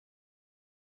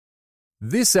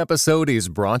This episode is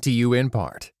brought to you in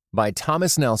part by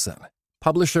Thomas Nelson,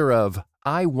 publisher of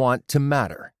I Want to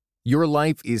Matter. Your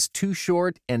life is too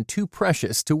short and too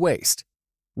precious to waste.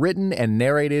 Written and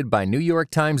narrated by New York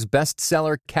Times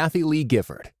bestseller Kathy Lee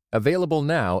Gifford. Available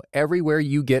now everywhere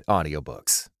you get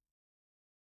audiobooks.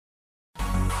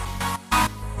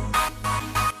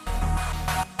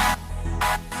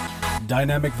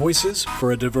 Dynamic voices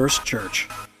for a diverse church.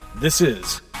 This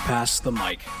is Pass the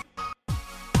Mic.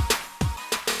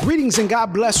 Greetings and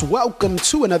God bless. Welcome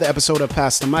to another episode of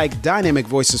Pass the Mic, Dynamic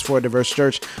Voices for a Diverse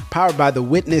Church, powered by The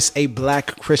Witness, a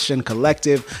Black Christian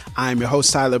collective. I'm your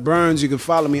host, Tyler Burns. You can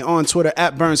follow me on Twitter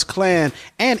at BurnsClan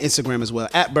and Instagram as well,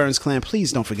 at BurnsClan.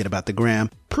 Please don't forget about the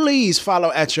gram. Please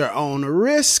follow at your own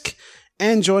risk.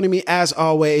 And joining me, as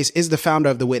always, is the founder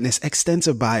of The Witness.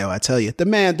 Extensive bio, I tell you. The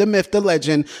man, the myth, the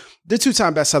legend, the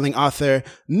two-time best-selling author,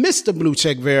 Mr. Blue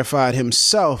Check Verified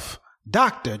himself,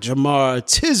 Dr. Jemar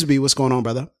Tisby. What's going on,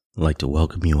 brother? I'd like to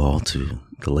welcome you all to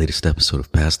the latest episode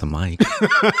of Pass the Mic.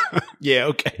 Yeah,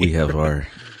 okay. We have our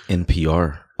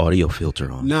NPR audio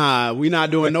filter on. Nah, we're not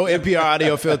doing no NPR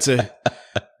audio filter.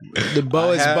 The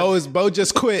Bo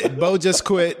just quit. Bo just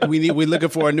quit. We're looking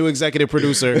for a new executive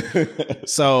producer.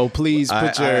 So please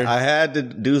put your. I had to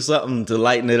do something to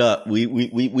lighten it up.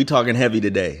 We talking heavy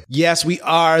today. Yes, we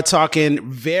are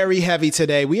talking very heavy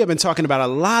today. We have been talking about a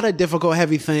lot of difficult,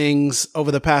 heavy things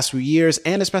over the past few years,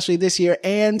 and especially this year,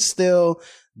 and still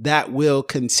that will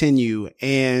continue.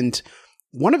 And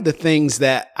one of the things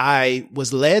that I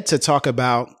was led to talk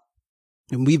about,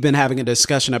 and we've been having a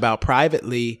discussion about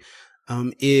privately,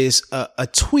 is a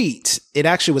tweet. It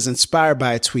actually was inspired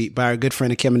by a tweet by our good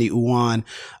friend Ekemini Uwan,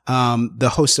 the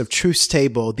host of Truth's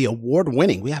Table, the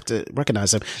award-winning, we have to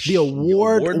recognize him, the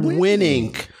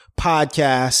award-winning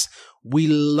podcast. We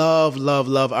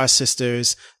love our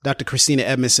sisters, Dr. Christina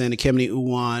Edmondson, Ekemini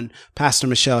Uwan, Pastor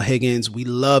Michelle Higgins. We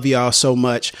love y'all so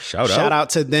much. Shout out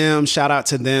to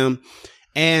them.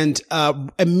 And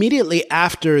immediately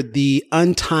after the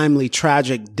untimely,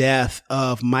 tragic death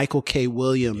of Michael K.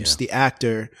 Williams, the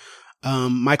actor,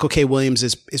 Michael K. Williams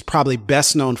is probably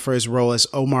best known for his role as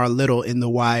Omar Little in The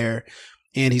Wire.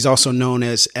 And he's also known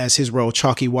as his role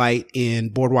Chalky White in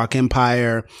Boardwalk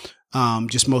Empire.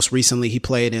 Just most recently, he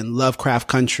played in Lovecraft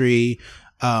Country,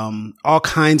 all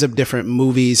kinds of different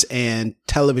movies and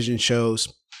television shows.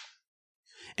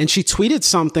 And she tweeted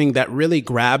something that really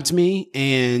grabbed me,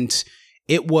 and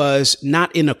it was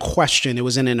not in a question. It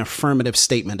was in an affirmative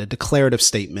statement, a declarative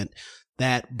statement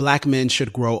that Black men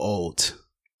should grow old.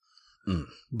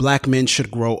 Black men should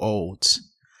grow old.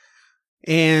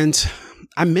 And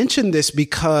I mention this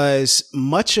because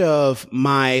much of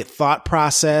my thought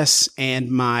process and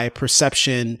my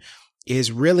perception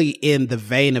is really in the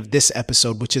vein of this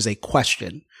episode, which is a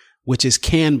question, which is,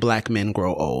 can Black men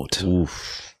grow old?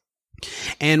 Oof.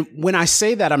 And when I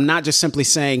say that, I'm not just simply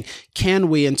saying, can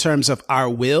we in terms of our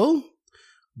will,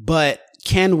 but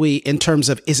can we in terms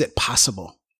of, is it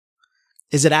possible?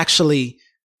 Is it actually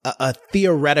a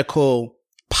theoretical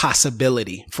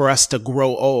possibility for us to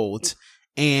grow old?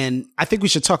 And I think we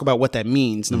should talk about what that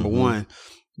means, number one.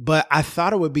 But I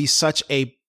thought it would be such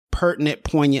a pertinent,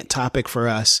 poignant topic for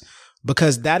us,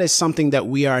 because that is something that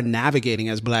we are navigating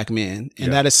as Black men.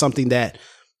 And that is something that,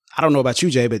 I don't know about you,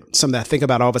 Jay, but something that I think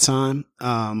about all the time.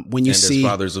 When you see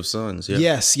as fathers of sons,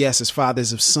 yes, as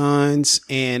fathers of sons,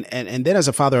 and then as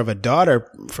a father of a daughter,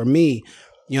 for me,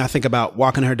 I think about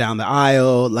walking her down the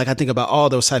aisle. Like, I think about all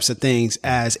those types of things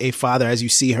as a father, as you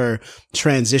see her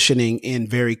transitioning in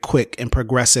very quick and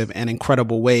progressive and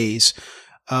incredible ways,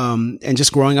 and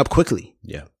just growing up quickly.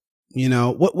 Yeah.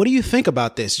 What do you think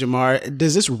about this, Jemar?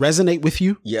 Does this resonate with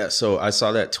you? Yeah. So I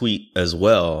saw that tweet as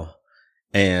well,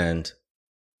 and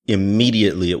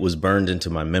immediately it was burned into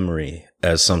my memory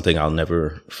as something I'll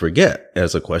never forget,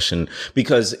 as a question,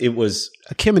 because it was.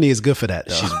 Ekemini is good for that.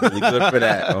 She's really good for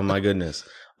that. Oh my goodness.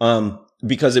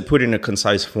 Because it put in a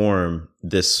concise form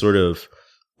this sort of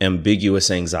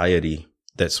ambiguous anxiety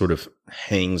that sort of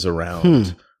hangs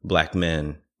around Black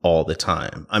men all the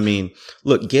time. I mean,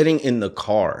 look, getting in the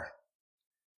car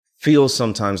feels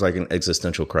sometimes like an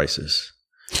existential crisis.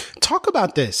 Talk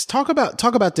about this. Talk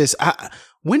about this.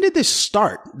 When did this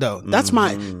start, though? That's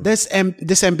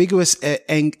this ambiguous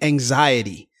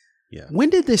anxiety. Yeah.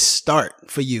 When did this start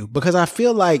for you? Because I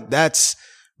feel like that's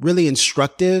really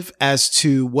instructive as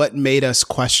to what made us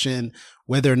question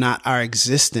whether or not our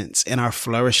existence and our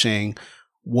flourishing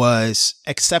was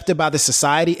accepted by the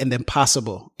society and then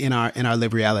possible in our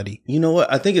lived reality. You know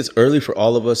what? I think it's early for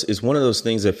all of us. It's one of those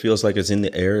things that feels like it's in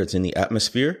the air, it's in the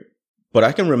atmosphere. But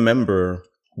I can remember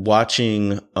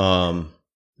watching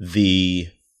the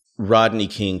Rodney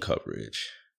King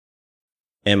coverage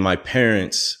and my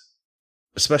parents,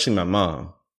 especially my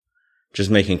mom, just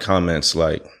making comments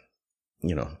like,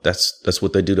 you know, that's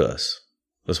what they do to us.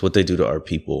 That's what they do to our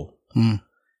people. Mm.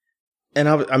 And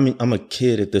I mean, I'm a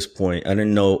kid at this point. I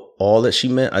didn't know all that she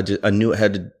meant. I knew it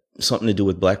had something to do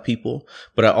with Black people,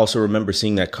 but I also remember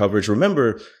seeing that coverage.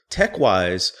 Remember,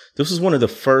 tech-wise, this was one of the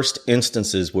first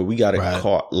instances where we got it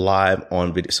caught live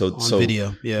on video. So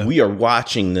video, yeah. We are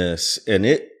watching this, and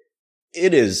it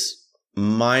is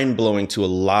mind-blowing to a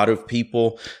lot of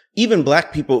people, even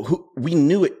Black people who we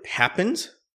knew it happened,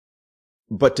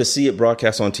 but to see it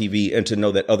broadcast on TV and to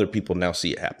know that other people now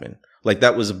see it happen, like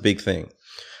that was a big thing.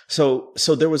 So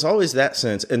there was always that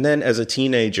sense. And then as a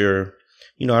teenager,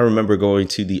 you know, I remember going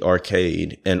to the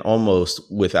arcade and almost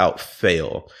without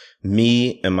fail,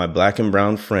 me and my Black and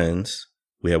brown friends,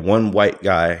 we had one white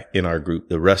guy in our group.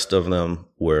 The rest of them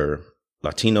were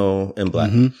Latino and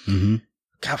Black. Mm-hmm, mm-hmm.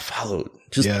 Got followed,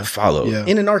 followed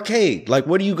in an arcade. Like,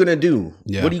 what are you going to do?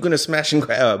 Yeah. What are you going to smash and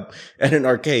grab at an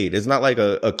arcade? It's not like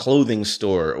a clothing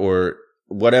store or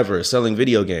whatever selling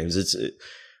video games.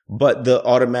 But the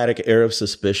automatic air of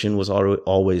suspicion was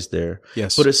always there.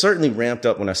 Yes. But it certainly ramped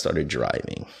up when I started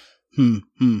driving.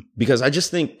 Because I just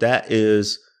think that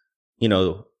is, you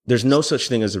know, there's no such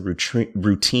thing as a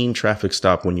routine traffic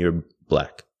stop when you're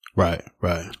Black. Right.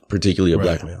 Particularly a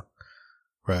Black male.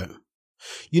 Right.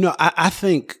 You know, I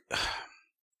think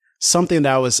something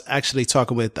that I was actually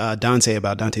talking with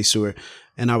Dante Stewart,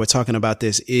 and I were talking about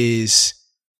this, is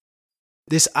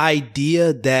this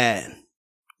idea that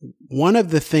one of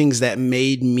the things that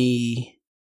made me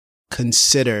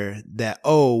consider that,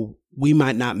 oh, we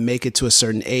might not make it to a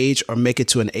certain age or make it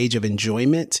to an age of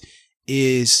enjoyment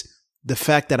is the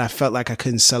fact that I felt like I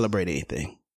couldn't celebrate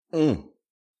anything. Mm.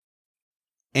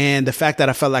 And the fact that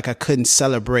I felt like I couldn't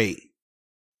celebrate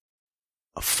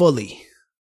fully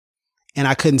and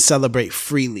I couldn't celebrate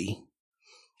freely.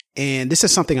 And this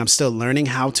is something I'm still learning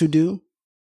how to do.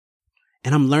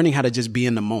 And I'm learning how to just be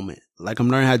in the moment. Like, I'm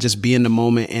learning how to just be in the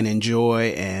moment and enjoy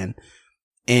and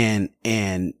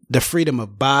the freedom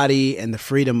of body and the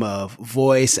freedom of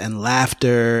voice and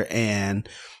laughter. And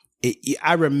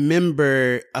I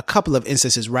remember a couple of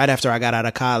instances right after I got out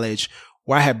of college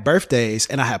where I had birthdays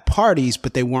and I had parties,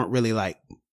 but they weren't really like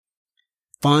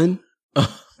fun.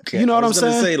 Okay. You know what I'm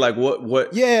saying? Say, like,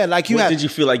 what? Yeah, like what did you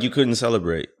feel like you couldn't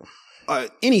celebrate?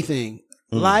 Anything,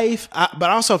 life, but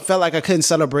I also felt like I couldn't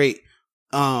celebrate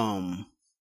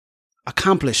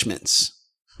accomplishments.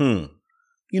 You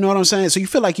know what I'm saying? So you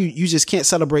feel like you just can't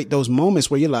celebrate those moments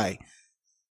where you're like,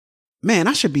 man,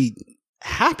 I should be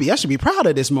happy. I should be proud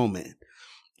of this moment.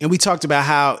 And we talked about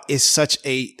how it's such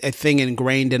a thing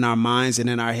ingrained in our minds and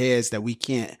in our heads that we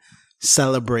can't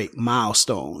celebrate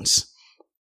milestones.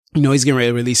 You know, he's getting ready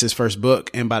to release his first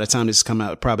book, and by the time this come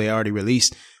out, probably already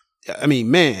released. I mean,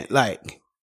 man, like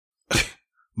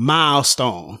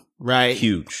milestone, right?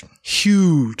 Huge.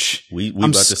 We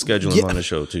about to schedule him on the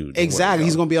show too. Exactly.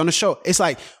 He's going to be on the show. It's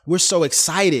like, we're so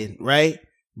excited, right?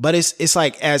 But it's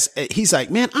like, as he's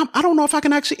like, man, I don't know if I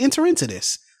can actually enter into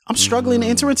this. I'm struggling to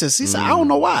enter into this. He said, I don't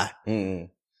know why. And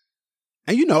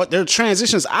you know, there are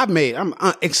transitions I've made. I'm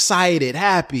excited,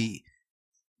 happy,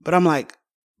 but I'm like,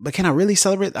 but can I really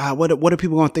celebrate? What are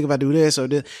people going to think if I do this or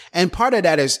this? And part of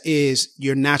that is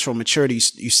your natural maturity.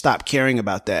 You stop caring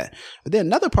about that. But then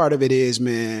another part of it is,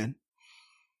 man,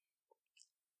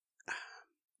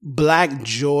 Black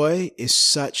joy is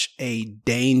such a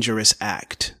dangerous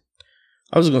act.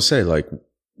 I was going to say, like,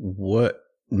 what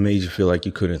made you feel like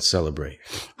you couldn't celebrate?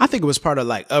 I think it was part of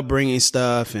like upbringing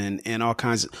stuff and all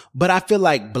kinds of, but I feel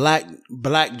like black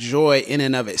joy in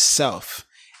and of itself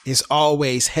is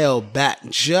always held back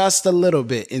just a little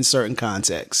bit in certain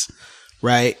contexts,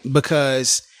 right?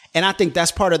 Because, and I think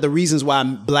that's part of the reasons why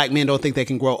Black men don't think they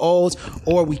can grow old,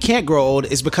 or we can't grow old,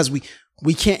 is because we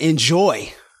can't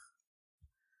enjoy.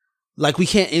 Like, we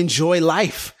can't enjoy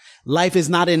life. Life is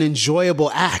not an enjoyable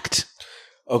act.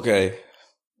 Okay.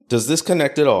 Does this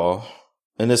connect at all?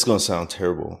 And it's going to sound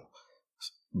terrible.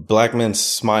 Black men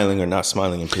smiling or not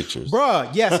smiling in pictures.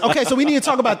 Bruh, yes. Okay, so we need to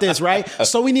talk about this, right?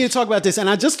 And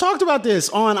I just talked about this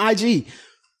on IG.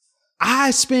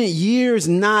 I spent years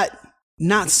not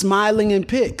smiling in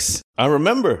pics. I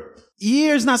remember.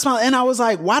 Years not smiling. And I was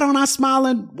like, why don't I smile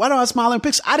in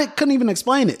pics? Couldn't even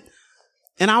explain it.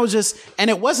 And I was just, and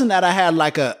it wasn't that I had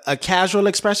like a casual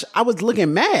expression. I was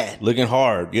looking mad. Looking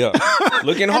hard, yeah.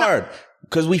 Looking hard.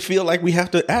 Because we feel like we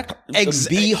have to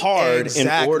be hard in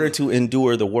order to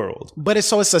endure the world. But it's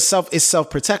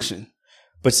self-protection.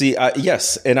 But see,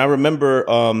 yes, and I remember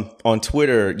on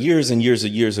Twitter years and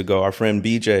years ago, our friend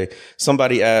BJ,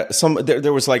 somebody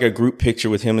there was like a group picture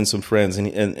with him and some friends,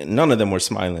 and none of them were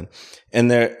smiling,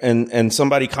 and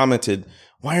somebody commented,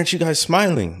 "Why aren't you guys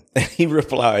smiling?" And he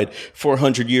replied,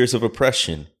 "400 years of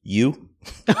oppression. You."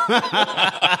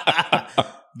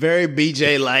 Very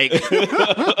BJ like.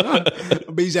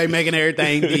 BJ making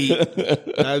everything deep.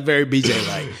 That's very BJ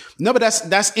like. No, but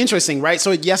that's interesting, right?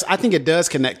 So yes, I think it does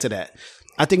connect to that.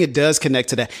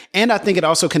 And I think it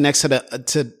also connects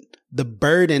to the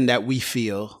burden that we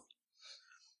feel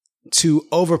to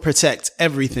overprotect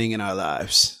everything in our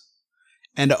lives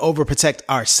and to overprotect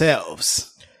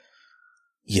ourselves.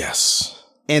 Yes.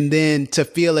 And then to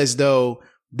feel as though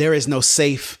there is no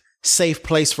safe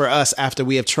place for us after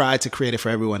we have tried to create it for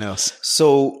everyone else.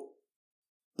 So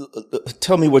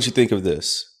tell me what you think of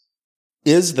this.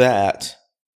 Is that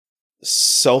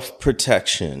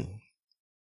self-protection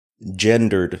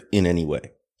gendered in any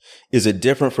way? Is it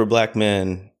different for Black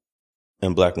men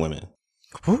and Black women?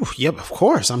 Ooh, yep, of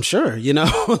course. I'm sure,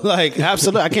 like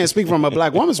absolutely. I can't speak from a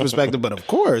Black woman's perspective, but of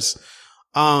course.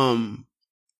 But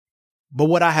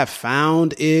what I have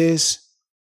found is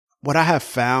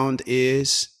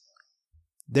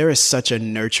there is such a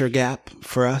nurture gap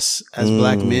for us as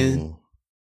Black men.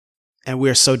 And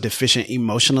we're so deficient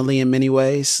emotionally in many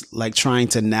ways, like trying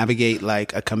to navigate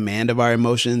like a command of our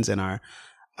emotions and our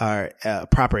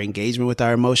proper engagement with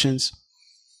our emotions,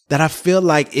 that I feel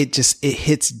like it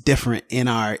hits different in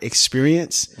our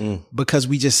experience because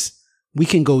we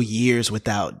can go years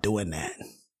without doing that.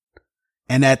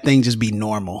 And that thing just be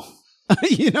normal.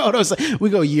 You know what I'm saying? We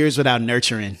go years without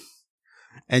nurturing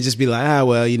and just be like,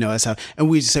 that's how, and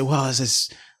we just say, well, it's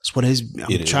what it is.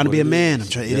 I'm trying to be a man.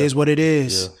 It is what it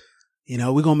is. Yeah.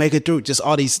 We're going to make it through. Just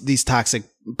all these toxic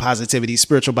positivity,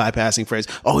 spiritual bypassing phrases.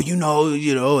 Oh,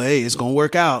 hey, it's going to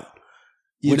work out.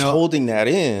 Which holding that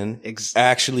in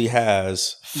actually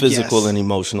has physical and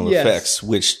emotional effects,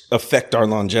 which affect our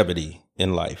longevity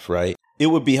in life, right? It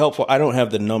would be helpful. I don't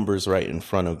have the numbers right in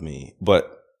front of me,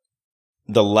 but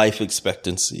the life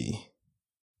expectancy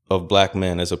of Black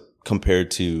men as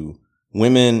compared to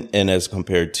women and as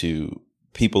compared to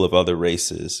people of other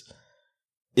races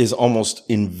is almost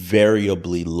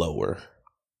invariably lower.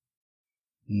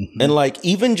 Mm-hmm. And like,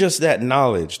 even just that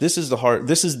knowledge, this is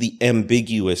the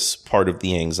ambiguous part of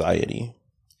the anxiety.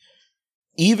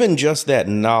 Even just that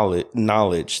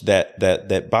knowledge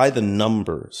that by the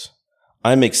numbers,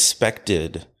 I'm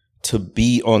expected to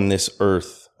be on this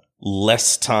earth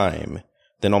less time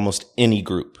than almost any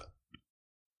group.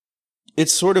 It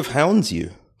sort of hounds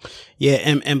you. Yeah,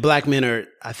 and Black men are,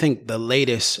 I think the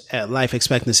latest life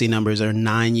expectancy numbers are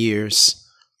 9 years.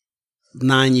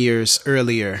 9 years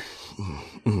earlier,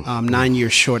 9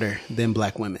 years shorter than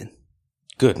Black women.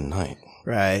 Good night.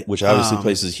 Right. Which obviously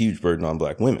places a huge burden on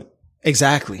Black women.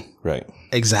 Exactly. Right.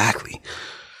 Exactly.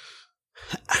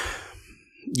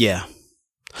 Yeah.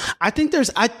 I think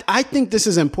this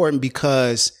is important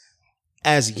because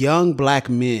as young Black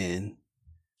men,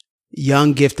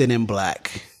 young, gifted, and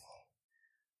Black,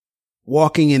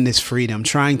 walking in this freedom,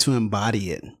 trying to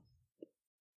embody it,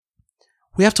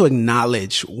 we have to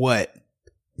acknowledge what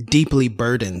deeply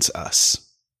burdens us.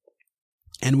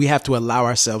 And we have to allow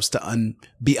ourselves to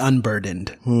be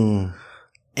unburdened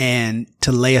and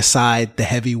to lay aside the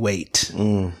heavy weight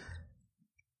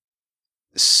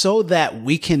so that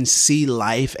we can see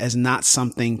life as not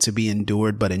something to be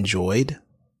endured, but enjoyed.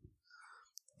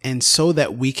 And so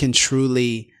that we can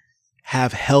truly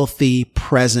have healthy,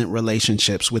 present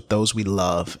relationships with those we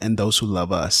love and those who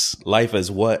love us. Life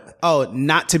as what? Oh,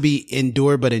 not to be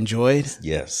endured, but enjoyed.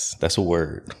 Yes, that's a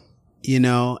word.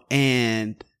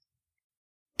 And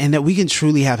that we can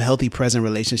truly have healthy, present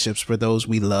relationships for those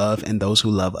we love and those who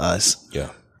love us. Yeah.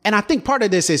 And I think part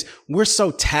of this is we're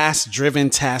so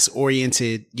task-driven,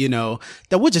 task-oriented, that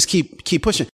we'll just keep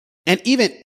pushing. And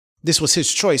even this was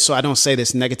his choice, so I don't say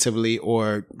this negatively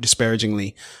or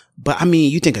disparagingly, but I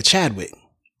mean, you think of Chadwick,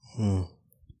 and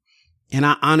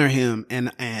I honor him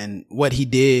and what he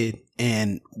did,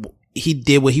 and he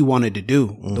did what he wanted to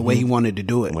do, the way he wanted to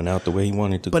do it. Went out the way he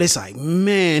wanted to. But it's like,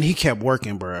 man, he kept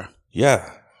working, bro.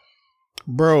 Yeah.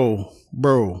 Bro.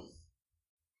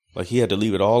 Like he had to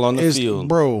leave it all on the field.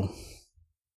 Bro.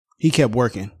 He kept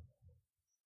working.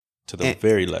 To the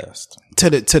very last.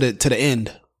 To the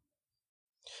end.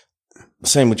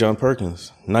 Same with John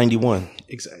Perkins. 91.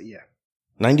 Exactly. Yeah.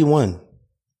 91.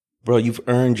 Bro, you've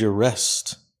earned your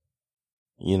rest.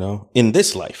 In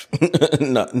this life.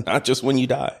 not just when you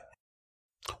die.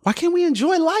 Why can't we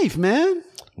enjoy life, man?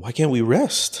 Why can't we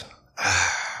rest?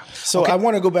 So I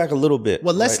want to go back a little bit.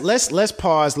 Well, let's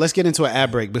pause. Let's get into an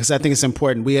ad break because I think it's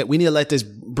important. We need to let this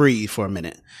breathe for a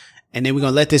minute. And then we're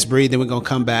going to let this breathe. Then we're going to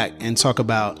come back and talk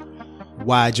about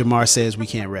why Jamar says we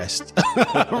can't rest.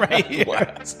 Right here.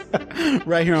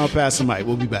 Right here on Pass the Mic.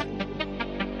 We'll be back.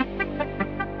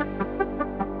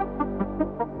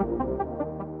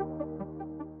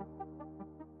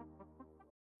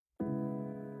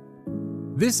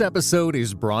 This episode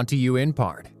is brought to you in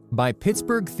part by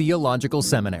Pittsburgh Theological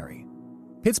Seminary.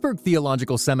 Pittsburgh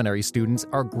Theological Seminary students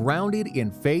are grounded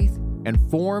in faith and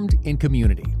formed in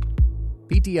community.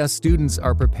 PTS students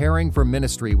are preparing for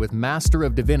ministry with Master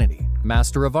of Divinity,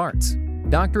 Master of Arts,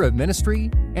 Doctor of Ministry,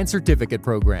 and certificate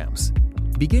programs.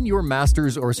 Begin your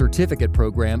master's or certificate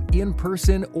program in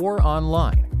person or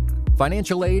online.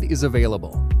 Financial aid is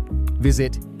available.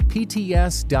 Visit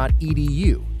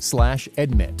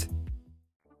pts.edu/admit.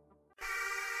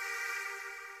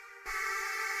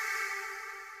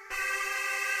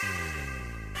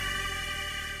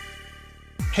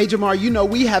 Hey, Jamar, you know,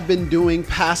 we have been doing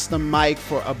Pass the Mic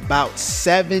for about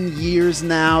 7 years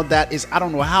now. That is, I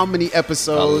don't know how many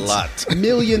episodes. A lot.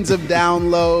 Millions of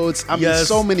downloads. I mean, Yes.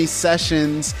 so many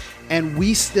sessions. And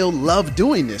we still love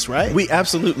doing this, right? We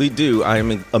absolutely do. I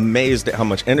am amazed at how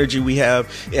much energy we have.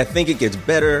 I think it gets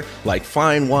better, like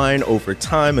fine wine, over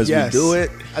time as we do it.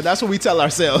 That's what we tell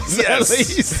ourselves. Yes. At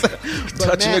least.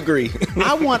 Touch and agree.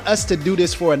 I want us to do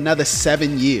this for another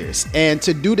 7 years. And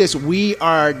to do this, we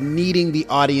are needing the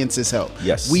audience's help.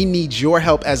 Yes. We need your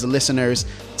help as listeners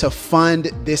to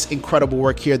fund this incredible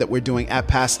work here that we're doing at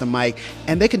Pass the Mic.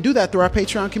 And they can do that through our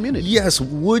Patreon community. Yes,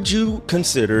 would you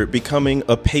consider becoming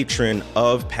a patron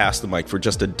of Pass the Mic for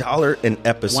just $1 an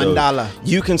episode? $1.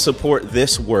 You can support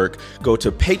this work. Go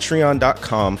to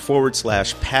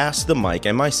patreon.com/pass the mic,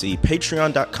 MIC,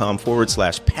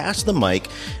 patreon.com/pass the mic,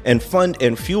 and fund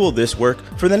and fuel this work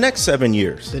for the next 7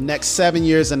 years. The next 7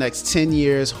 years, the next 10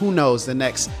 years, who knows, the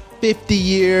next 50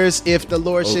 years, if the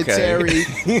Lord should tarry.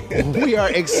 We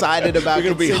are excited about We're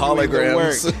gonna be continuing the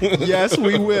holograms. work. Yes,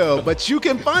 we will. But you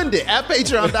can fund it at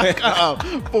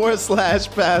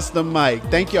patreon.com/pass the mic.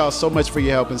 Thank y'all so much for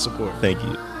your help and support. Thank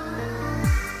you.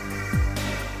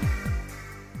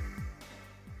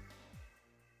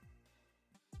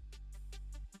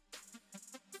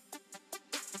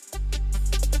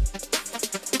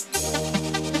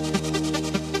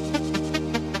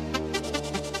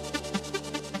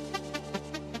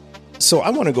 So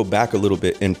I want to go back a little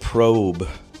bit and probe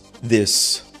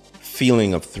this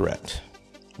feeling of threat,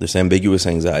 this ambiguous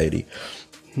anxiety,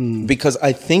 because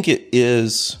I think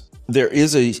there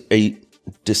is a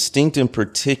distinct and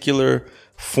particular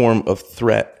form of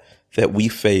threat that we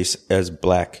face as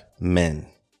Black men,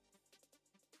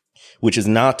 which is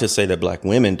not to say that Black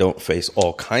women don't face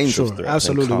all kinds of threats,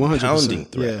 absolutely, and 100%, compounding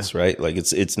threats, right? Like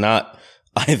it's not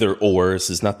either or. This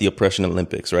is not the oppression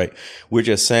Olympics, right? We're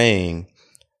just saying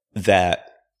that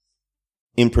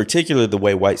in particular, the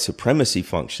way white supremacy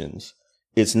functions,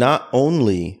 it's not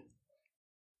only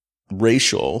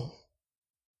racial,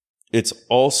 it's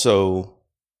also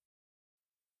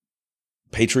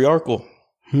patriarchal.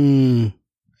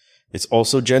 It's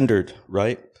also gendered,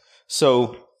 right?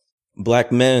 So Black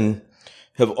men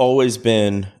have always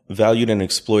been valued and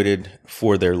exploited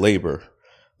for their labor.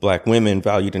 Black women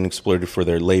valued and exploited for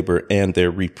their labor and their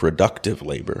reproductive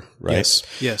labor, right?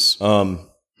 Yes.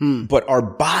 But our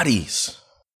bodies,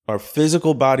 our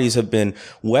physical bodies have been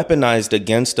weaponized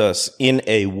against us in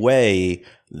a way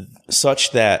such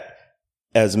that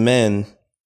as men,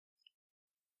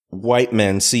 white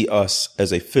men see us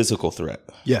as a physical threat.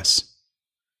 Yes.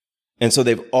 And so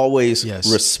they've always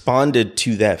responded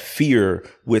to that fear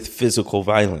with physical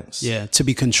violence. Yeah, to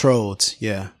be controlled.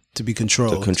 Yeah, to be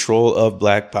controlled. The control of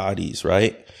Black bodies,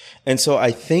 right? And so I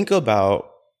think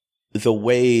about the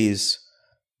ways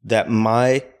that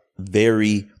my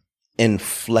very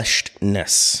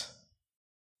enfleshedness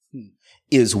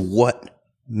is what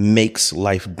makes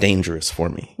life dangerous for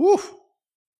me. Woo.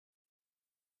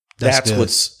 That's good.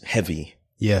 what's heavy.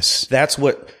 Yes. That's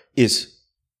what is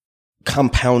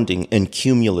compounding and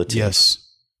cumulative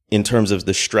in terms of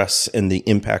the stress and the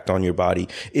impact on your body.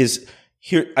 Is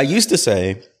here. I used to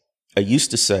say, as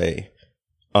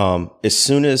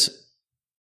soon as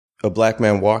a Black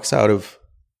man walks out of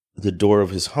the door of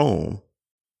his home,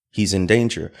 he's in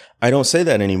danger. I don't say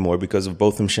that anymore because of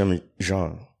Botham Jean.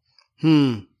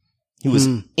 He was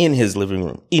in his living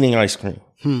room eating ice cream,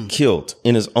 killed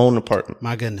in his own apartment.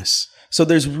 My goodness. So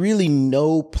there's really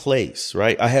no place,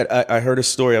 right? I heard a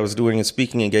story. I was doing a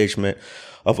speaking engagement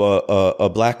of a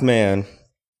Black man,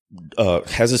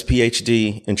 has his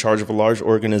PhD, in charge of a large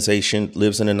organization,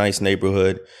 lives in a nice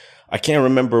neighborhood. I can't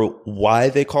remember why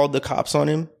they called the cops on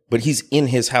him, but he's in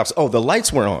his house. Oh, the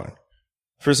lights were on.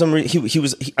 For some reason,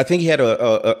 I think he had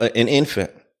an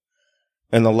infant,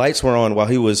 and the lights were on while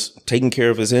he was taking care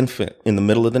of his infant in the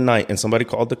middle of the night, and somebody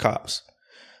called the cops.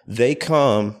 They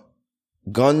come,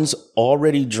 guns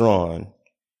already drawn,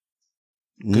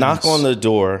 knock on the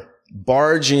door,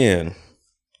 barge in,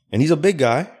 and he's a big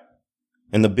guy,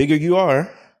 and the bigger you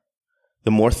are,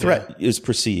 the more threat is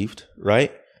perceived,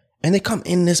 right? And they come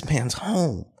in this man's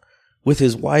home with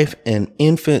his wife and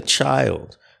infant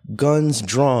child, guns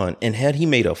drawn. And had he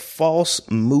made a false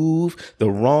move,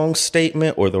 the wrong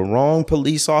statement, or the wrong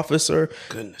police officer,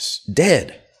 goodness,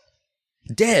 dead.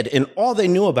 And all they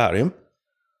knew about him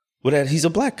was that he's a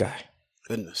black guy.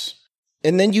 Goodness.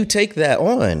 And then you take that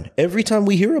on. Every time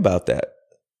we hear about that,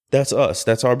 that's us.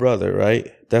 That's our brother,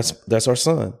 right? That's our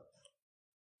son.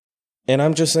 And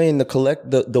I'm just saying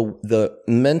the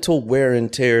mental wear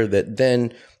and tear that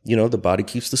then, the body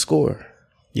keeps the score.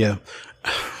 Yeah.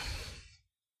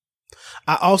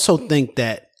 I also think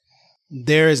that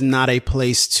there is not a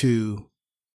place to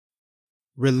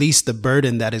release the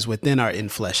burden that is within our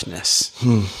infleshness.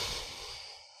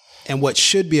 And what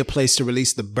should be a place to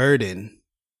release the burden,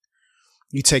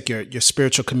 you take your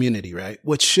spiritual community, right?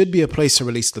 What should be a place to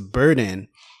release the burden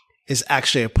is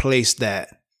actually a place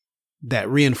that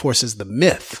reinforces the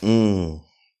myth.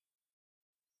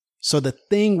 So the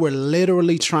thing we're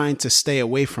literally trying to stay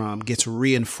away from gets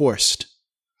reinforced.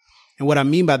 And what I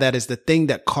mean by that is the thing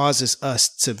that causes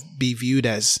us to be viewed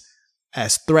as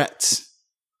threats,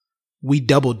 we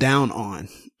double down on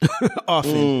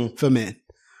often for men,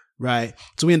 right?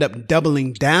 So we end up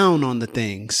doubling down on the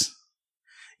things.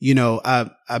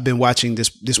 I've been watching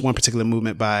this one particular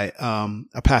movement by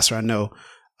a pastor I know,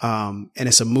 and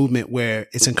it's a movement where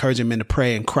it's encouraging men to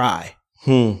pray and cry.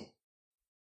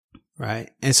 Right.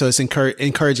 And so it's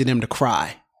encouraging them to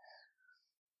cry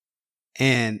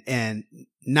and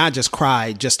not just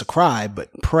cry just to cry, but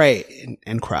pray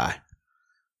and cry,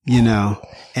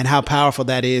 and how powerful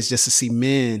that is just to see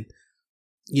men,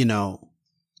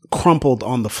 crumpled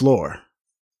on the floor,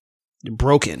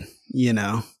 broken,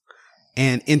 and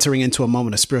entering into a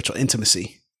moment of spiritual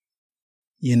intimacy,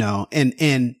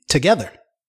 and together.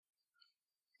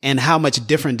 And how much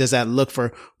different does that look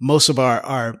for most of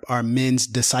our men's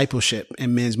discipleship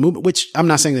and men's movement, which I'm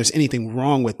not saying there's anything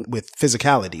wrong with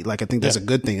physicality. Like, I think that's a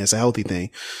good thing. It's a healthy thing.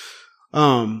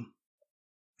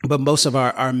 But most of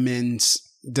our men's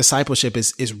discipleship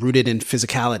is rooted in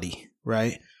physicality,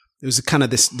 right? It was kind of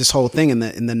this whole thing in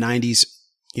the 90s,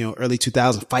 early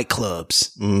 2000s, fight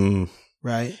clubs,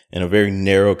 right? And a very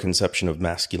narrow conception of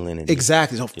masculinity.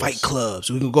 Exactly. So fight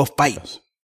clubs. We can go fight. Yes.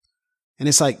 And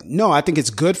it's like, no, I think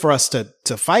it's good for us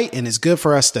to fight, and it's good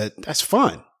for us that's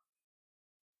fun.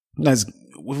 If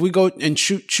we go and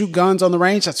shoot guns on the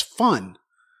range, that's fun.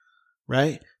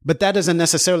 Right. But that doesn't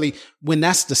necessarily, when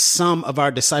that's the sum of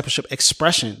our discipleship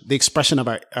expression, the expression of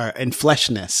our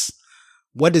infleshness,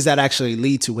 what does that actually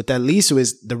lead to? What that leads to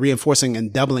is the reinforcing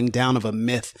and doubling down of a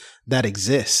myth that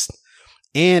exists.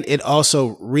 And it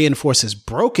also reinforces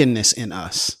brokenness in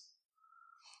us,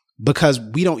 because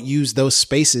we don't use those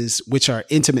spaces, which are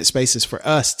intimate spaces for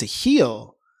us, to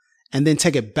heal and then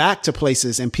take it back to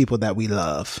places and people that we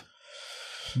love.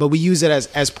 But we use it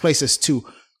as places to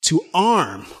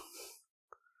arm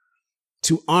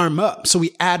up. So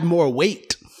we add more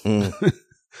weight.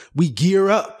 We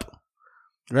gear up,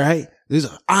 right?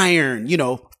 There's iron,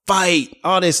 fight,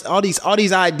 all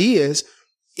these ideas.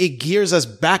 It gears us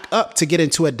back up to get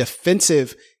into a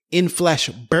defensive, in-flesh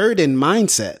burden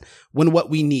mindset, when what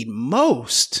we need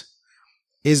most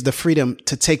is the freedom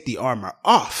to take the armor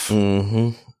off.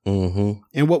 And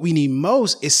what we need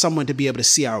most is someone to be able to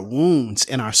see our wounds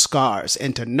and our scars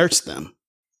and to nurse them.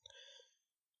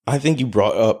 I think you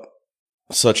brought up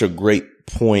such a great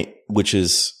point, which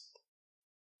is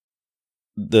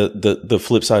the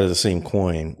flip side of the same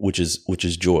coin, which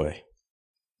is joy,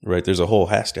 right? There's a whole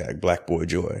hashtag, Black Boy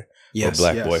Joy, or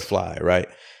Black Boy Fly, right?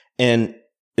 And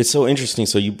it's so interesting.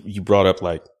 So you brought up,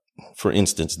 like, for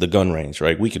instance, the gun range,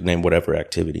 right? We could name whatever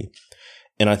activity.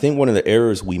 And I think one of the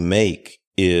errors we make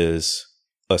is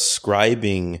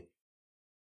ascribing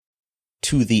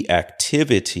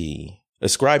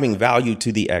value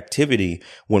to the activity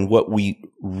when what we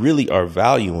really are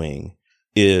valuing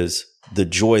is the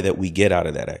joy that we get out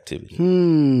of that activity.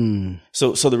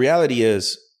 So the reality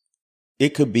is,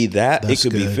 it could be that. It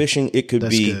could be fishing. It could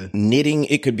be knitting.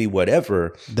 It could be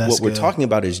whatever. What we're talking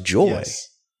about is joy.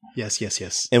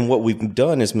 Yes. And what we've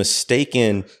done is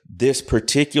mistaken this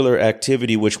particular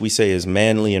activity, which we say is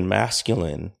manly and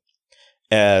masculine,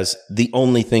 as the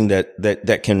only thing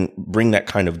that can bring that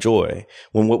kind of joy.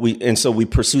 So we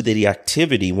pursue the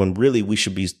activity when really we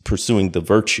should be pursuing the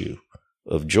virtue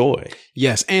of joy.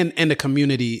 Yes. And the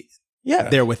community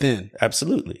there within.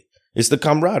 Absolutely. It's the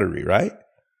camaraderie, right?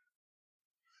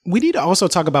 We need to also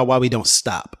talk about why we don't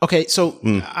stop. Okay. So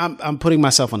I'm putting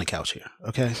myself on the couch here.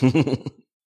 Okay.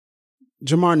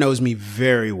 Jamar knows me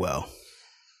very well.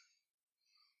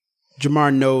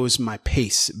 Jamar knows my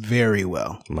pace very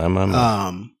well. My.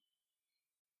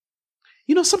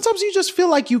 Sometimes you just feel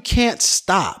like you can't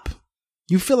stop.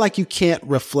 You feel like you can't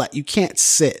reflect. You can't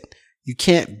sit. You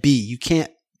can't be. You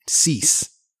can't cease.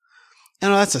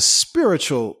 And that's a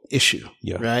spiritual issue,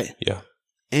 right? Yeah.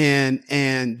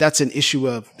 And that's an issue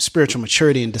of spiritual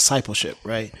maturity and discipleship,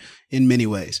 right? In many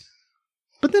ways.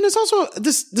 But then it's also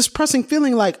this pressing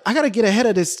feeling like I got to get ahead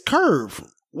of this curve,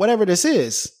 whatever this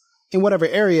is. In whatever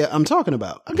area I'm talking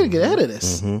about, I'm going to get ahead of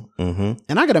this. And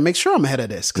I got to make sure I'm ahead of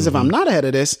this. Because if I'm not ahead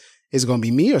of this, it's going to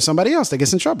be me or somebody else that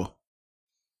gets in trouble.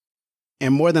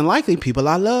 And more than likely, people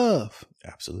I love.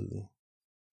 Absolutely.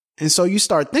 And so you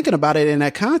start thinking about it in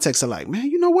that context of like, man,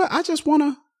 you know what?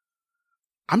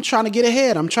 I'm trying to get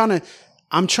ahead. I'm trying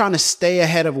to stay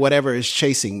ahead of whatever is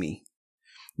chasing me.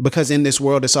 Because in this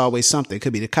world, it's always something. It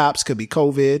could be the cops, could be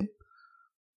COVID.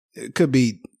 It could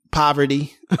be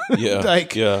poverty.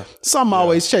 Yeah. Some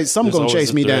always chase. Some gonna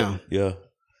chase me down. Yeah.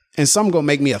 And some gonna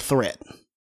make me a threat.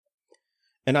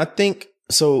 And I think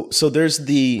so there's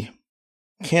the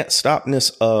can't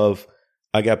stopness of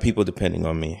I got people depending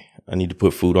on me. I need to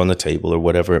put food on the table or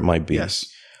whatever it might be. Yes.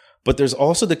 But there's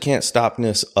also the can't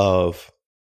stopness of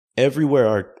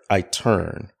everywhere I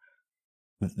turn,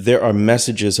 there are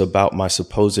messages about my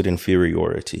supposed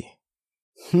inferiority.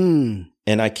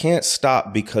 And I can't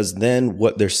stop because then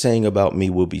what they're saying about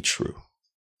me will be true.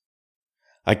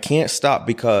 I can't stop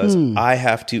because I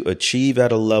have to achieve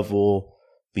at a level,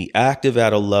 be active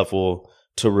at a level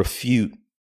to refute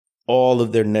all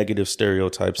of their negative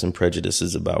stereotypes and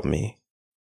prejudices about me.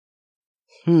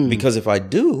 Because if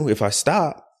I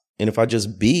stop, and if I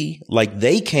just be like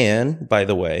they can, by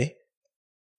the way,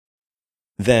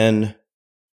 then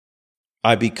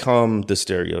I become the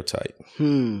stereotype.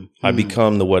 I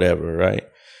become the whatever, right?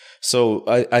 So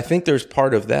I think there's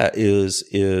part of that is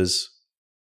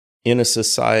in a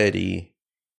society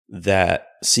that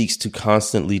seeks to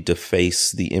constantly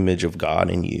deface the image of God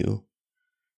in you.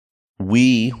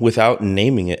 We, without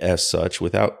naming it as such,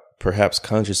 without perhaps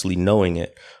consciously knowing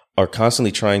it, are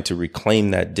constantly trying to reclaim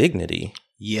that dignity.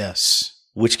 Yes.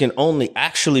 Which can only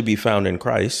actually be found in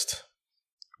Christ.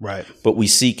 Right. But we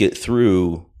seek it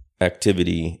through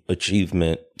activity,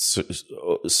 achievement,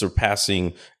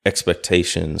 surpassing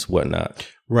expectations, whatnot.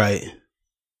 Right.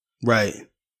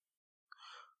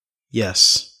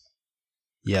 Yes.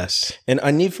 And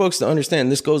I need folks to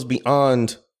understand this goes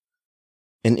beyond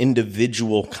an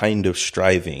individual kind of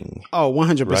striving. Oh,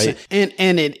 100%. Right?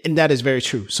 And that is very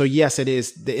true. So yes, it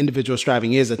is. The individual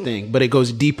striving is a thing, but it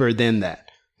goes deeper than that.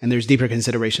 And there's deeper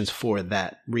considerations for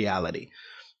that reality.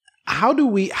 How do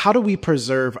we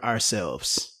preserve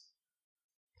ourselves?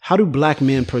 How do Black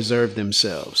men preserve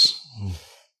themselves?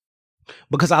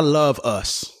 Because I love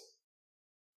us.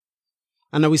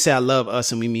 I know we say I love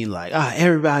us and we mean like,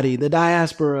 everybody, the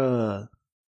diaspora.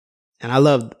 And I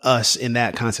love us in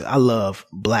that concept. I love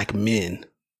Black men.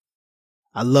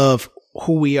 I love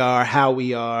who we are, how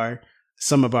we are,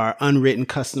 some of our unwritten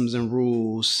customs and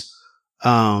rules.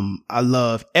 I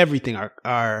love everything,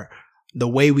 the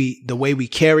way we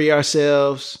carry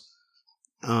ourselves,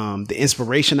 the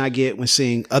inspiration I get when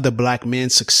seeing other Black men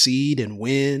succeed and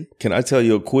win. Can I tell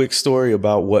you a quick story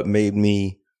about what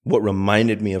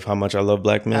reminded me of how much I love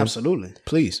Black men? Absolutely.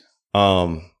 Please.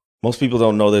 Most people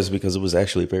don't know this because it was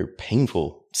actually a very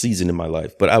painful season in my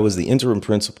life, but I was the interim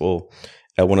principal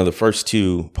at one of the first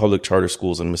 2 public charter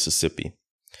schools in Mississippi.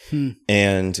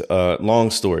 And long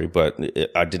story, but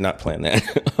I did not plan that.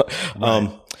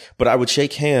 Right. But I would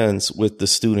shake hands with the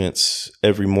students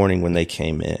every morning when they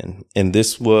came in. And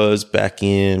this was back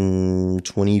in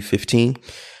 2015.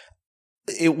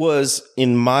 It was,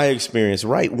 in my experience,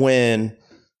 right when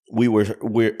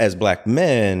we're as Black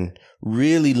men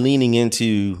really leaning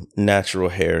into natural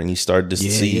hair, and you started to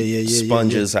see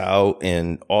sponges out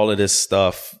and all of this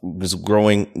stuff was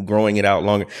growing it out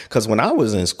longer. Because when I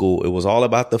was in school, it was all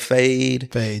about the fade.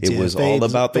 It was all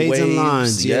about the waves. And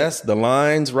lines, yes, the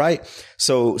lines, right?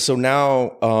 So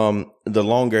now the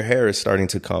longer hair is starting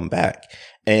to come back.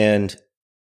 And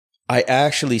I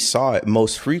actually saw it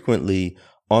most frequently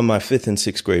on my 5th and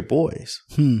 6th grade boys.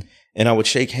 And I would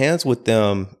shake hands with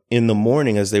them in the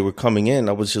morning as they were coming in.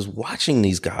 I was just watching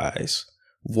these guys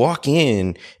walk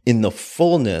in the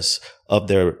fullness of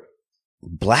their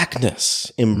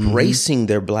blackness, embracing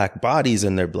their black bodies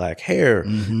and their black hair.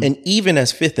 And even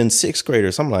as 5th and 6th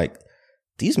graders, I'm like,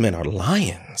 these men are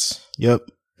lions. Yep.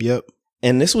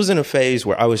 And this was in a phase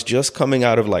where I was just coming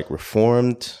out of like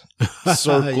reformed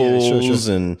circles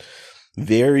and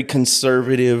very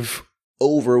conservative,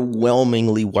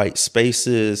 overwhelmingly white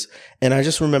spaces. And I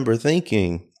just remember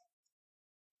thinking,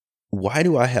 why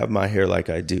do I have my hair like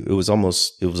I do? It was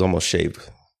almost shaved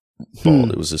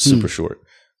bald. It was just super short,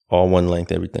 all one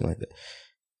length, everything like that.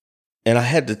 And I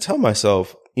had to tell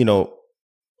myself, you know,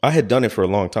 I had done it for a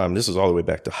long time. This was all the way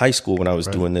back to high school when I was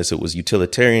doing this. It was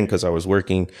utilitarian because I was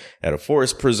working at a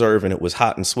forest preserve and it was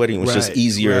hot and sweaty. It was just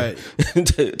easier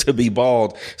to be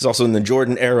bald. It's also in the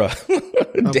Jordan era,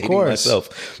 dating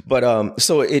myself. But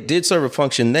so it did serve a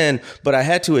function then. But I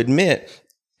had to admit,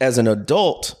 as an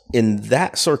adult in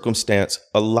that circumstance,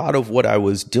 a lot of what I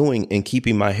was doing and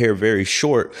keeping my hair very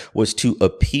short was to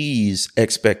appease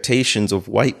expectations of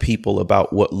white people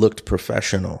about what looked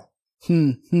professional.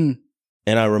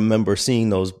 And I remember seeing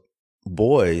those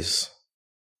boys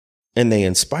and they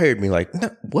inspired me like,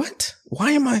 no, what?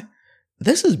 Why am I?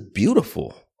 This is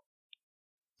beautiful.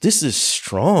 This is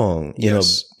strong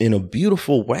in a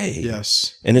beautiful way.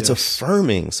 Yes. And it's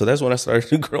affirming. So that's when I started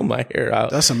to grow my hair out.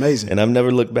 That's amazing. And I've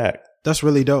never looked back. That's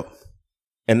really dope.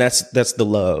 And that's the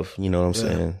love, you know what I'm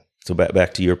saying? So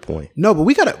back to your point. No, but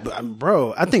we gotta,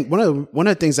 bro, I think one of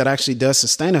the things that actually does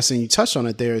sustain us, and you touched on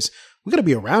it there, is we gotta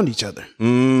be around each other.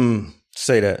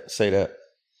 Say that.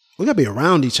 We gotta be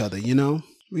around each other, you know?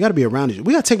 We gotta be around each other.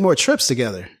 We gotta take more trips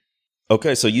together.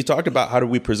 Okay, so you talked about how do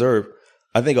we preserve.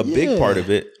 I think a big part of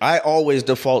it, I always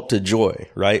default to joy,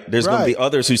 right? There's going to be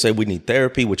others who say we need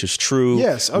therapy, which is true.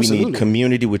 Yes, absolutely. We need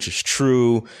community, which is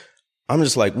true. I'm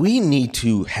just like, we need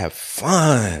to have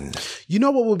fun. You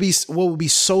know what would be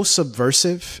so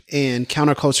subversive and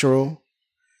countercultural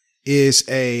is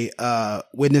a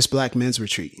Witness Black Men's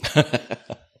Retreat.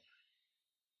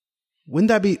 Wouldn't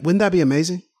that be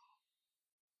amazing?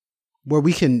 Where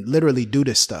we can literally do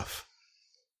this stuff.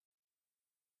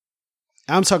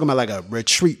 I'm talking about like a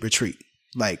retreat,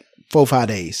 like 4-5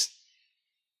 days.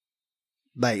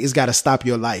 Like it's got to stop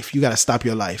your life. You got to stop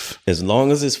your life. As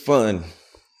long as it's fun,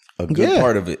 a good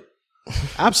part of it.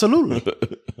 Absolutely.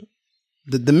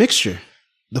 The mixture,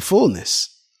 the fullness.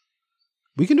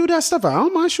 We can do that stuff. I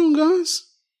don't mind shooting guns.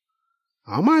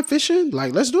 I don't mind fishing.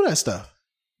 Like, let's do that stuff.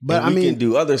 But we can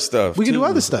do other stuff. We can do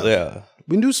other stuff. Yeah.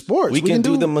 We can do sports. We can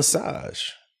do the massage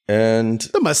and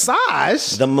the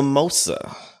massage, the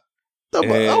mimosa.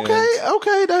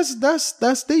 Okay.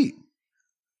 That's deep.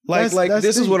 Like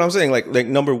this deep. Is what I'm saying. Like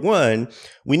number one,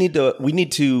 we need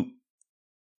to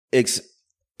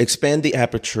expand the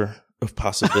aperture of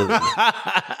possibility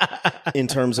in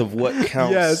terms of what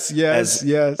counts as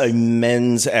a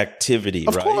men's activity.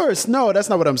 Of course, no, that's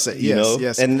not what I'm saying.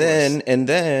 Yes, and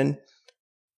then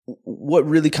what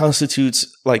really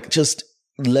constitutes like just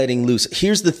letting loose.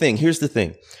 Here's the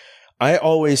thing. I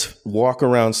always walk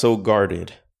around so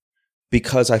guarded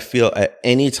because I feel at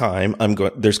any time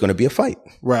there's going to be a fight.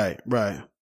 Right.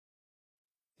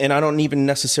 And I don't even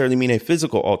necessarily mean a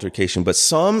physical altercation, but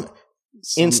some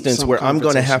instance where I'm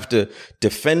going to have to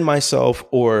defend myself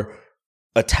or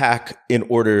attack in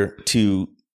order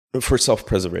for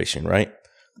self-preservation, right?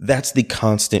 That's the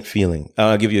constant feeling.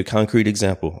 I'll give you a concrete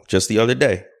example. Just the other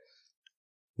day,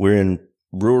 we're in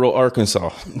rural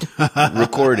Arkansas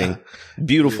recording,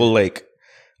 beautiful lake,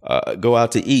 go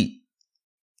out to eat.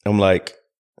 I'm like,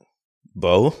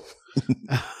 Bo,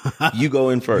 you go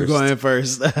in first. You're going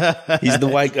first. He's the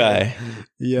white guy.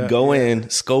 Yeah. Go in,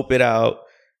 scope it out,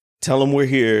 tell him we're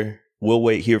here. We'll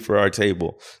wait here for our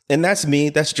table. And that's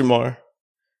me. That's Jamar.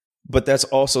 But that's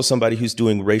also somebody who's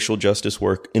doing racial justice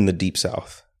work in the Deep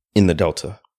South, in the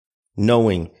Delta,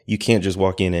 knowing you can't just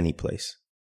walk in any place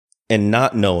and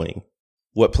not knowing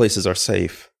what places are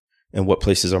safe and what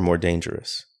places are more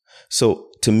dangerous. So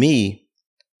to me,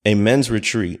 a men's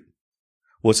retreat,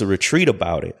 what's a retreat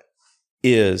about it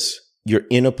is you're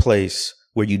in a place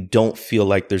where you don't feel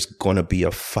like there's going to be a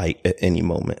fight at any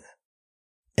moment.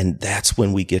 And that's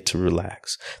when we get to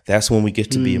relax. That's when we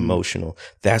get to be emotional.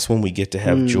 That's when we get to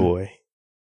have joy.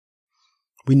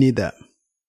 We need that.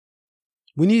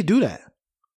 We need to do that.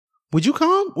 Would you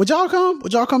come? Would y'all come?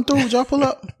 Would y'all come through? Would y'all pull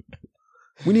up?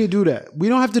 We need to do that. We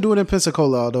don't have to do it in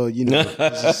Pensacola, although, you know.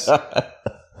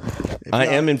 I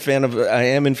am in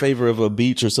favor of a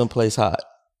beach or someplace hot.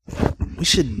 We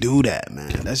should do that,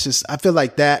 man. That's just, I feel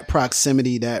like that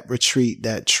proximity, that retreat,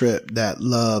 that trip, that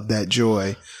love, that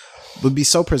joy would be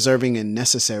so preserving and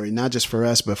necessary, not just for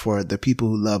us, but for the people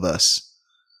who love us,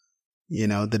 you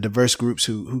know, the diverse groups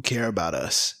who care about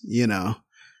us, you know,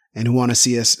 and who want to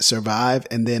see us survive,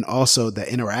 and then also that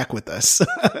interact with us.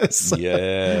 So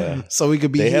we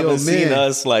could be they healed haven't men. seen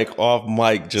us like off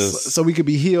mic just so we could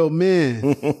be healed men.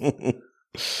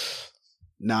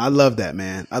 No, I love that,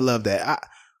 man. I love that.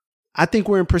 I think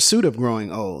we're in pursuit of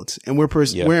growing old, and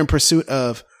we're in pursuit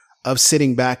of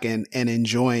sitting back and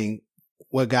enjoying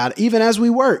what God, even as we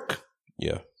work.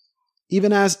 Yeah.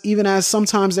 Even as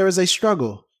sometimes there is a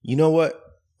struggle. You know what?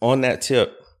 On that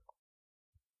tip,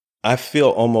 I feel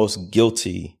almost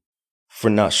guilty for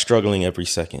not struggling every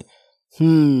second.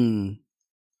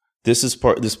 This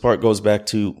part goes back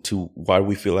to why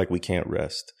we feel like we can't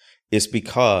rest. It's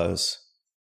because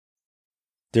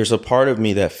there's a part of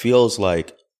me that feels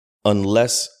like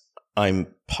unless I'm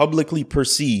publicly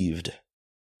perceived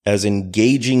as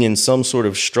engaging in some sort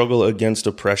of struggle against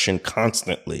oppression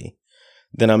constantly,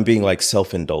 then I'm being like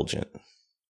self-indulgent,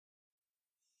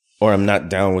 or I'm not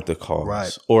down with the cause,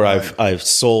 right, or right. I've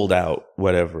sold out,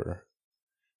 whatever.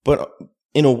 But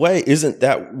in a way, isn't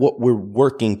that what we're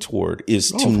working toward,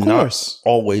 is to not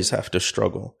always have to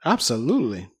struggle?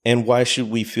 Absolutely. And why should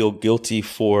we feel guilty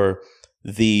for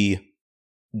the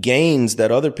gains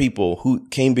that other people who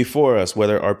came before us,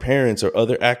 whether our parents or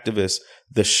other activists,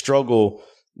 the struggle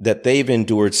that they've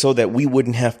endured, so that we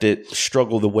wouldn't have to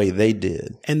struggle the way they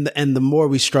did? And the more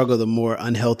we struggle, the more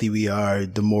unhealthy we are,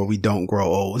 the more we don't grow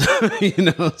old.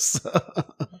 So.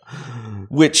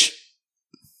 Which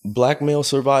Black male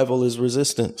survival is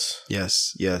resistance.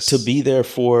 Yes. To be there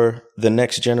for the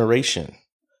next generation,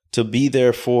 to be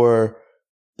there for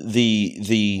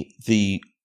the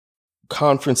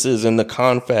conferences and the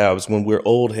confabs when we're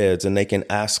old heads and they can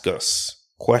ask us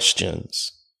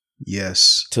questions.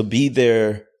 Yes. To be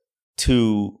there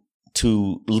to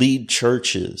lead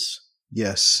churches.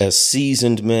 Yes. As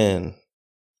seasoned men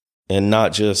and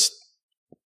not just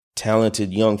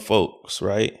talented young folks,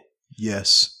 right?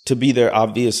 Yes. To be there,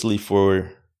 obviously,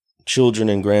 for children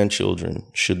and grandchildren,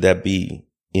 should that be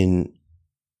in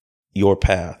your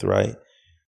path, right?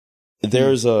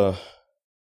 There's a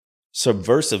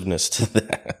subversiveness to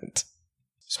that.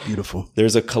 It's beautiful.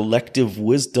 There's a collective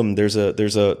wisdom. There's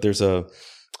a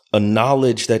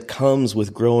knowledge that comes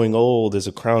with growing old as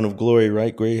a crown of glory,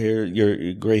 right? Gray hair,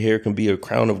 your gray hair can be a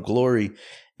crown of glory.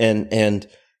 And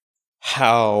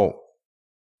how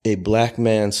a Black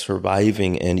man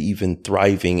surviving and even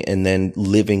thriving and then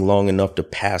living long enough to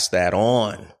pass that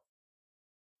on,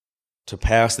 to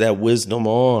pass that wisdom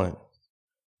on,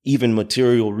 even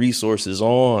material resources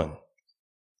on,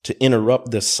 to interrupt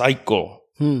the cycle.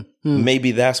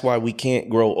 Maybe that's why we can't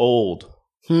grow old.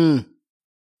 You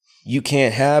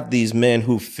can't have these men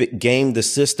who gamed the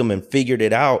system and figured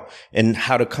it out and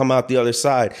how to come out the other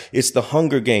side. It's the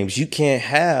Hunger Games. You can't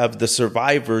have the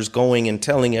survivors going and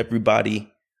telling everybody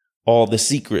all the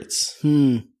secrets.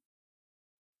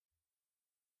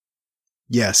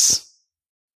 Yes.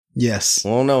 I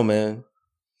don't know, man.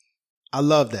 I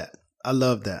love that.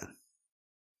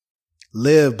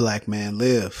 Live, Black man,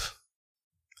 live.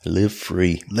 Live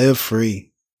free. Live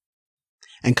free.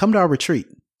 And come to our retreat.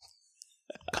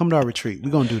 We're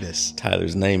going to do this.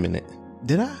 Tyler's naming it.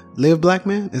 Did I? Live, Black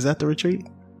man? Is that the retreat?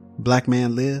 Black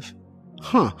man live?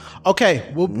 Huh.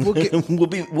 Okay. We'll get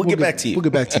back to you. We'll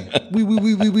get back to you. We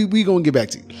going to get back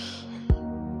to you.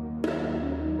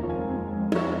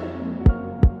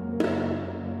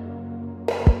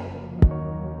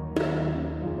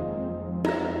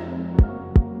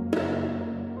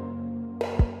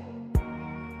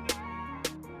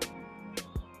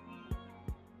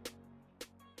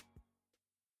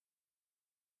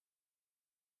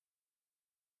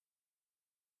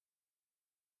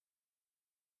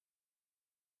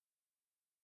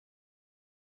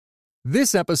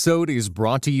 This episode is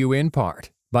brought to you in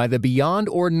part by the Beyond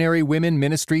Ordinary Women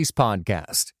Ministries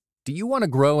podcast. Do you want to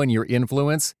grow in your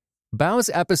influence? BOW's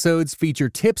episodes feature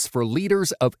tips for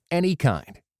leaders of any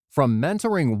kind, from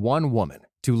mentoring one woman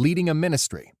to leading a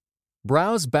ministry.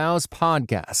 Browse BOW's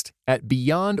podcast at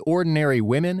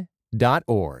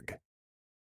beyondordinarywomen.org.